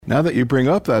Now that you bring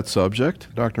up that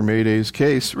subject, Dr. Mayday's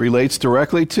case relates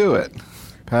directly to it.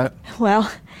 Pat?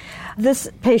 Well, this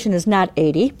patient is not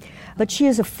 80, but she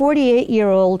is a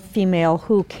 48-year-old female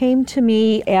who came to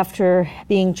me after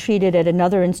being treated at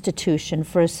another institution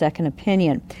for a second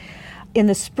opinion. In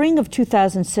the spring of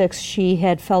 2006, she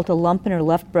had felt a lump in her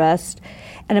left breast,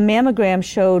 and a mammogram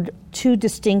showed two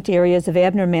distinct areas of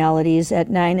abnormalities at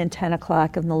 9 and 10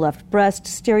 o'clock in the left breast.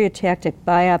 Stereotactic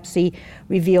biopsy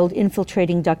revealed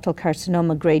infiltrating ductal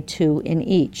carcinoma grade 2 in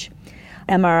each.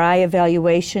 MRI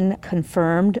evaluation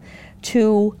confirmed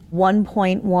two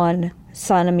 1.1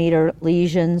 centimeter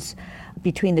lesions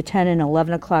between the 10 and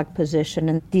 11 o'clock position,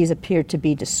 and these appeared to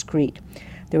be discrete.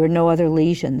 There were no other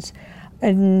lesions.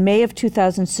 In May of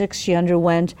 2006, she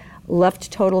underwent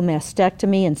left total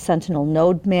mastectomy and sentinel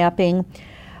node mapping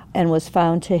and was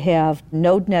found to have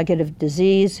node-negative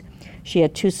disease. She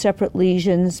had two separate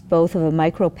lesions, both of a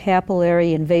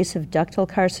micropapillary invasive ductal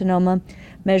carcinoma,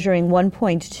 measuring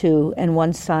 1.2 and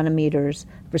 1 centimeters,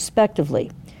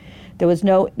 respectively. There was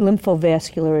no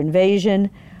lymphovascular invasion.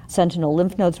 Sentinel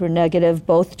lymph nodes were negative.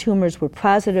 Both tumors were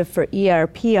positive for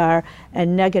ER/PR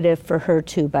and negative for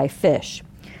HER2 by FISH.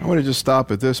 I want to just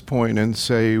stop at this point and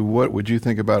say, what would you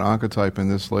think about Oncotype in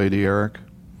this lady, Eric?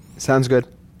 Sounds good.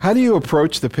 How do you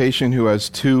approach the patient who has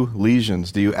two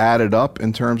lesions? Do you add it up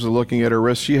in terms of looking at her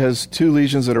risk? She has two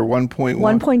lesions that are 1.1.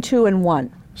 1.2 and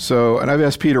 1. So, and I've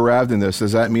asked Peter Ravden this,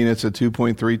 does that mean it's a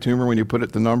 2.3 tumor when you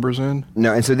put the numbers in?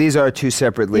 No, and so these are two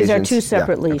separate lesions. These are two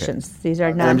separate lesions. Okay. These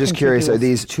are not. I'm just curious, are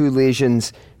these two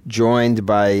lesions joined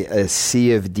by a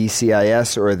sea of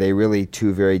DCIS, or are they really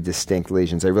two very distinct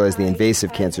lesions? I realize the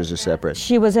invasive cancers are separate.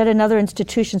 She was at another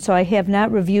institution, so I have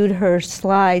not reviewed her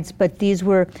slides, but these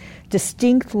were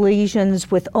distinct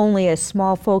lesions with only a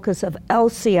small focus of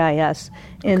LCIS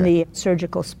in the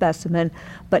surgical specimen,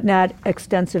 but not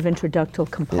extensive intraductal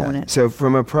component. Yeah. So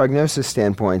from a prognosis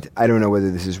standpoint, I don't know whether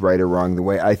this is right or wrong. The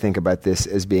way I think about this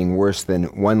as being worse than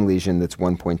one lesion that's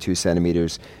 1.2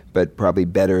 centimeters, but probably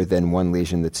better than one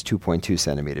lesion that's 2.2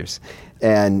 centimeters.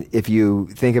 And if you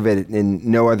think of it in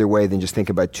no other way than just think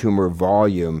about tumor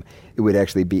volume, it would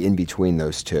actually be in between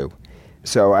those two.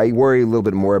 So I worry a little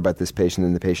bit more about this patient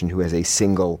than the patient who has a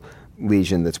single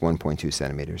lesion that's 1.2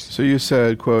 centimeters. So you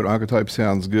said, quote, Oncotype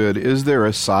sounds good. Is there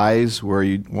a size where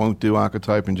you won't do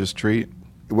Oncotype and just treat?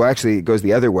 Well, actually, it goes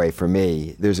the other way for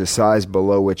me. There's a size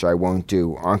below which I won't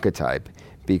do Oncotype,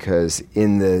 because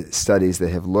in the studies that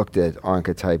have looked at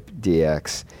Oncotype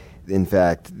DX, in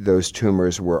fact, those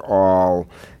tumors were all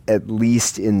at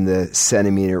least in the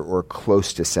centimeter or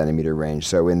close to centimeter range.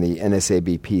 So in the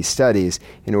NSABP studies,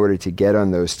 in order to get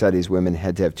on those studies, women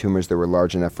had to have tumors that were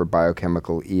large enough for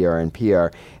biochemical ER and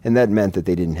PR, and that meant that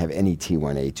they didn't have any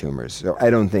T1A tumors. So I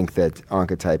don't think that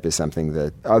Oncotype is something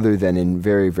that, other than in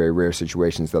very, very rare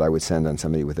situations, that I would send on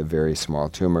somebody with a very small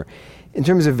tumor. In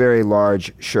terms of very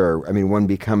large, sure. I mean, one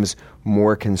becomes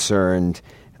more concerned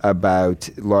about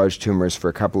large tumors for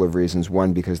a couple of reasons.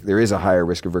 One, because there is a higher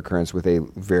risk of recurrence with a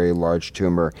very large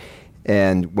tumor,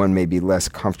 and one may be less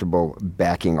comfortable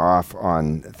backing off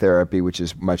on therapy, which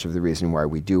is much of the reason why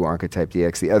we do Oncotype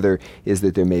DX. The other is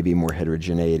that there may be more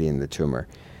heterogeneity in the tumor.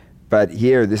 But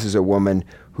here, this is a woman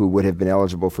who would have been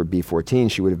eligible for B14.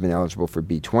 She would have been eligible for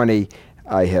B20.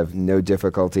 I have no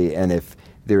difficulty, and if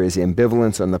there is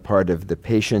ambivalence on the part of the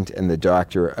patient and the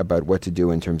doctor about what to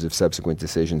do in terms of subsequent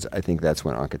decisions, I think that's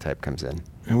when Oncotype comes in.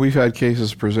 And we've had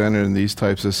cases presented in these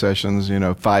types of sessions,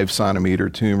 5-centimeter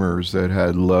tumors that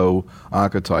had low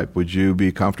Oncotype. Would you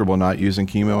be comfortable not using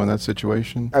chemo in that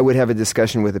situation? I would have a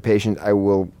discussion with the patient. I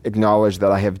will acknowledge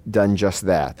that I have done just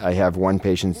that. I have one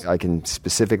patient I can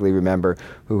specifically remember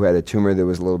who had a tumor that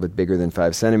was a little bit bigger than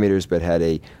 5 centimeters, but had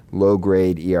a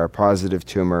low-grade ER-positive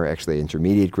tumor, actually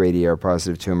intermediate-grade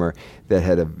ER-positive tumor, that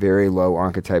had a very low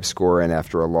Oncotype score, and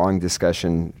after a long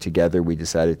discussion together, we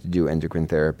decided to do endocrine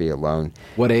therapy alone.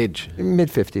 What age?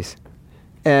 Mid-50s.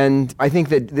 And I think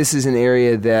that this is an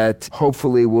area that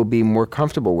hopefully we'll be more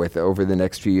comfortable with over the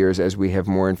next few years as we have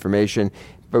more information.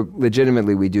 But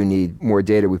legitimately, we do need more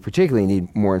data. We particularly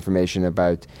need more information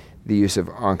about the use of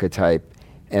Oncotype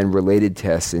and related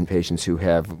tests in patients who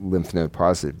have lymph node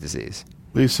positive disease.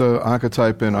 Lisa,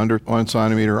 Oncotype in under 1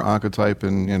 centimeter, Oncotype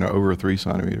in over 3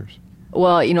 centimeters.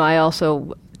 Well, I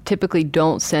also typically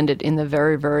don't send it in the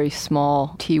very, very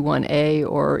small T1A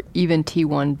or even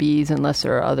T1Bs unless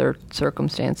there are other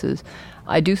circumstances.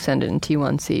 I do send it in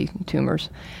T1C tumors.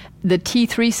 The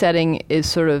T3 setting is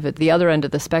sort of at the other end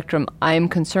of the spectrum. I am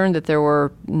concerned that there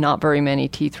were not very many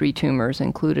T3 tumors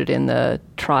included in the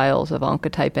trials of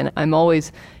Oncotype, and I'm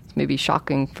always, it's maybe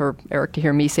shocking for Eric to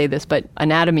hear me say this, but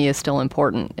anatomy is still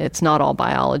important. It's not all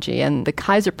biology. And the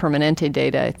Kaiser Permanente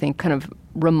data, I think, kind of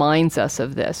reminds us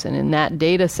of this. And in that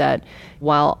data set,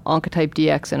 while Oncotype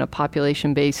DX in a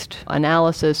population-based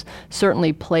analysis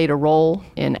certainly played a role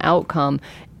in outcome,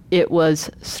 it was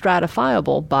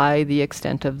stratifiable by the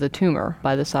extent of the tumor,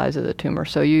 by the size of the tumor.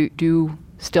 So you do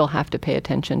still have to pay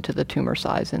attention to the tumor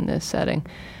size in this setting.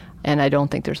 And I don't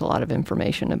think there's a lot of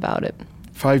information about it.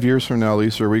 5 years from now,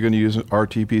 Lisa, are we going to use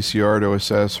RT-PCR to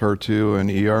assess HER2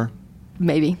 and ER?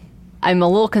 Maybe. I'm a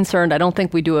little concerned. I don't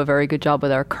think we do a very good job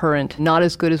with our current, not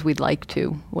as good as we'd like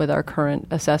to with our current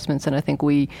assessments. And I think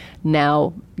we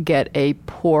now get a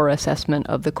poor assessment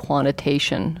of the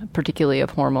quantitation, particularly of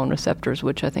hormone receptors,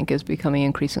 which I think is becoming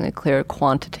increasingly clear.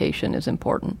 Quantitation is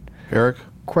important. Eric?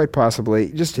 Quite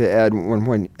possibly. Just to add one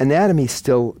point, anatomy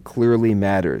still clearly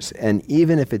matters. And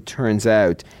even if it turns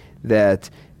out that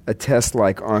a test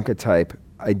like Oncotype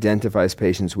identifies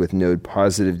patients with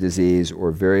node-positive disease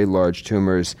or very large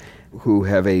tumors who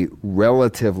have a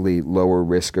relatively lower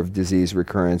risk of disease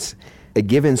recurrence, a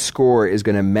given score is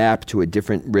going to map to a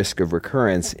different risk of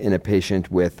recurrence in a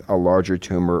patient with a larger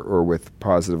tumor or with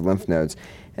positive lymph nodes.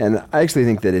 And I actually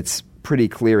think that it's pretty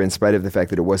clear, in spite of the fact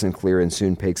that it wasn't clear in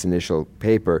Soon-Pake's initial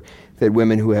paper, that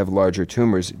women who have larger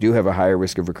tumors do have a higher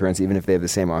risk of recurrence even if they have the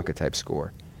same Oncotype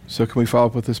score. So can we follow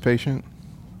up with this patient?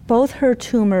 Both her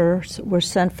tumors were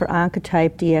sent for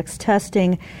Oncotype DX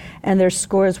testing, and their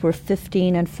scores were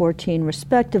 15 and 14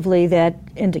 respectively. That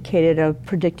indicated a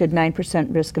predicted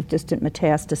 9% risk of distant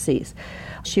metastases.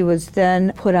 She was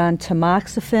then put on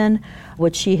tamoxifen,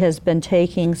 which she has been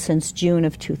taking since June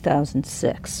of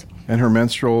 2006. And her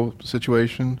menstrual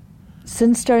situation?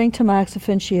 Since starting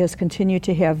tamoxifen, she has continued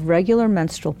to have regular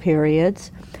menstrual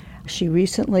periods. She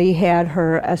recently had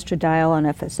her estradiol and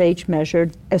FSH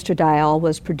measured. Estradiol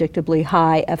was predictably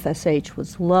high, FSH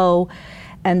was low,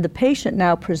 and the patient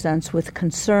now presents with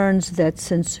concerns that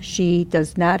since she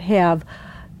does not have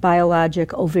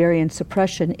biologic ovarian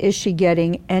suppression, is she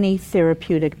getting any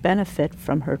therapeutic benefit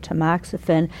from her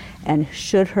tamoxifen, and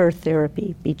should her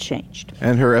therapy be changed?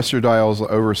 And her estradiol is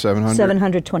over 700?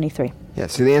 723. Yeah,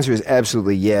 so the answer is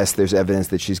absolutely yes. There's evidence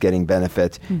that she's getting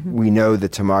benefit. Mm-hmm. We know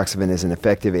that tamoxifen is an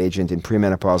effective agent in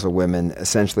premenopausal women,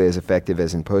 essentially as effective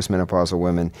as in postmenopausal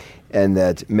women, and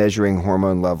that measuring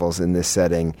hormone levels in this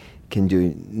setting can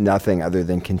do nothing other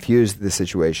than confuse the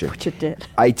situation. Which it did.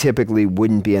 I typically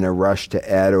wouldn't be in a rush to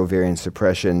add ovarian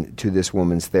suppression to this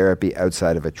woman's therapy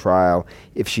outside of a trial.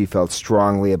 If she felt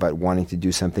strongly about wanting to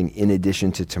do something in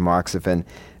addition to tamoxifen,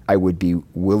 I would be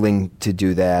willing to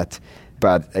do that.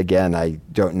 But again, I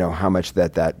don't know how much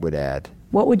that would add.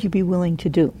 What would you be willing to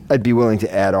do? I'd be willing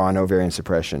to add on ovarian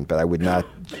suppression, but I would not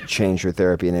change her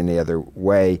therapy in any other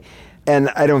way. And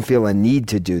I don't feel a need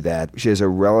to do that. She has a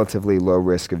relatively low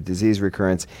risk of disease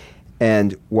recurrence.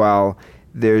 And while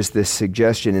there's this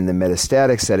suggestion in the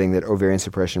metastatic setting that ovarian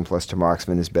suppression plus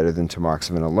tamoxifen is better than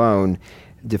tamoxifen alone,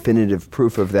 definitive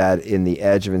proof of that in the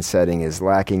adjuvant setting is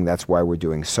lacking. That's why we're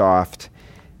doing SOFT.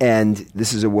 And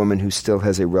this is a woman who still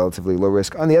has a relatively low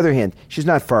risk. On the other hand, she's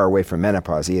not far away from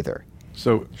menopause either.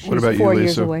 So she's what about you, Lisa? 4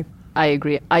 years away. I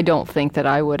agree. I don't think that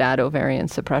I would add ovarian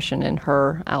suppression in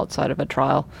her outside of a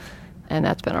trial, and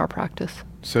that's been our practice.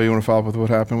 So you want to follow up with what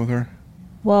happened with her?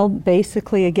 Well,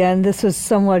 basically, again, this was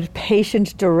somewhat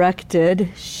patient-directed.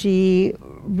 She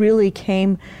really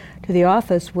came to the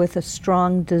office with a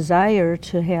strong desire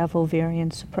to have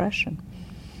ovarian suppression,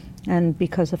 and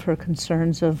because of her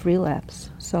concerns of relapse.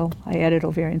 So I added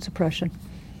ovarian suppression.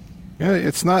 Yeah,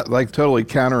 it's not like totally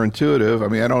counterintuitive. I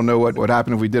mean, I don't know what would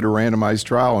happen if we did a randomized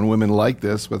trial on women like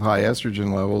this with high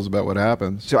estrogen levels about what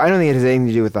happens. So I don't think it has anything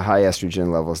to do with the high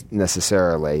estrogen levels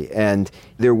necessarily. And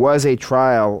there was a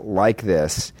trial like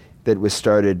this that was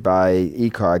started by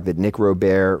ECOG that Nick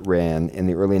Robert ran in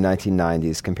the early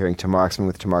 1990s, comparing tamoxifen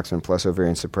with tamoxifen plus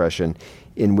ovarian suppression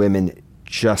in women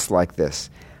just like this.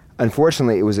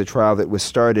 Unfortunately, it was a trial that was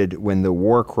started when the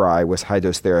war cry was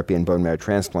high-dose therapy and bone marrow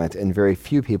transplant, and very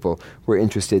few people were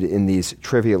interested in these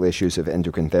trivial issues of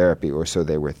endocrine therapy, or so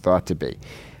they were thought to be.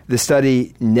 The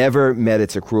study never met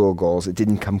its accrual goals. It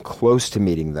didn't come close to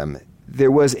meeting them.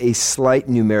 There was a slight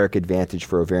numeric advantage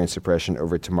for ovarian suppression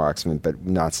over tamoxifen, but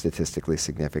not statistically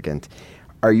significant.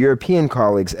 Our European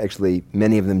colleagues, actually,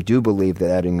 many of them do believe that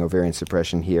adding ovarian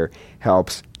suppression here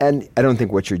helps. And I don't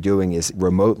think what you're doing is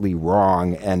remotely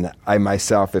wrong. And I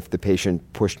myself, if the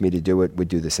patient pushed me to do it, would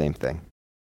do the same thing.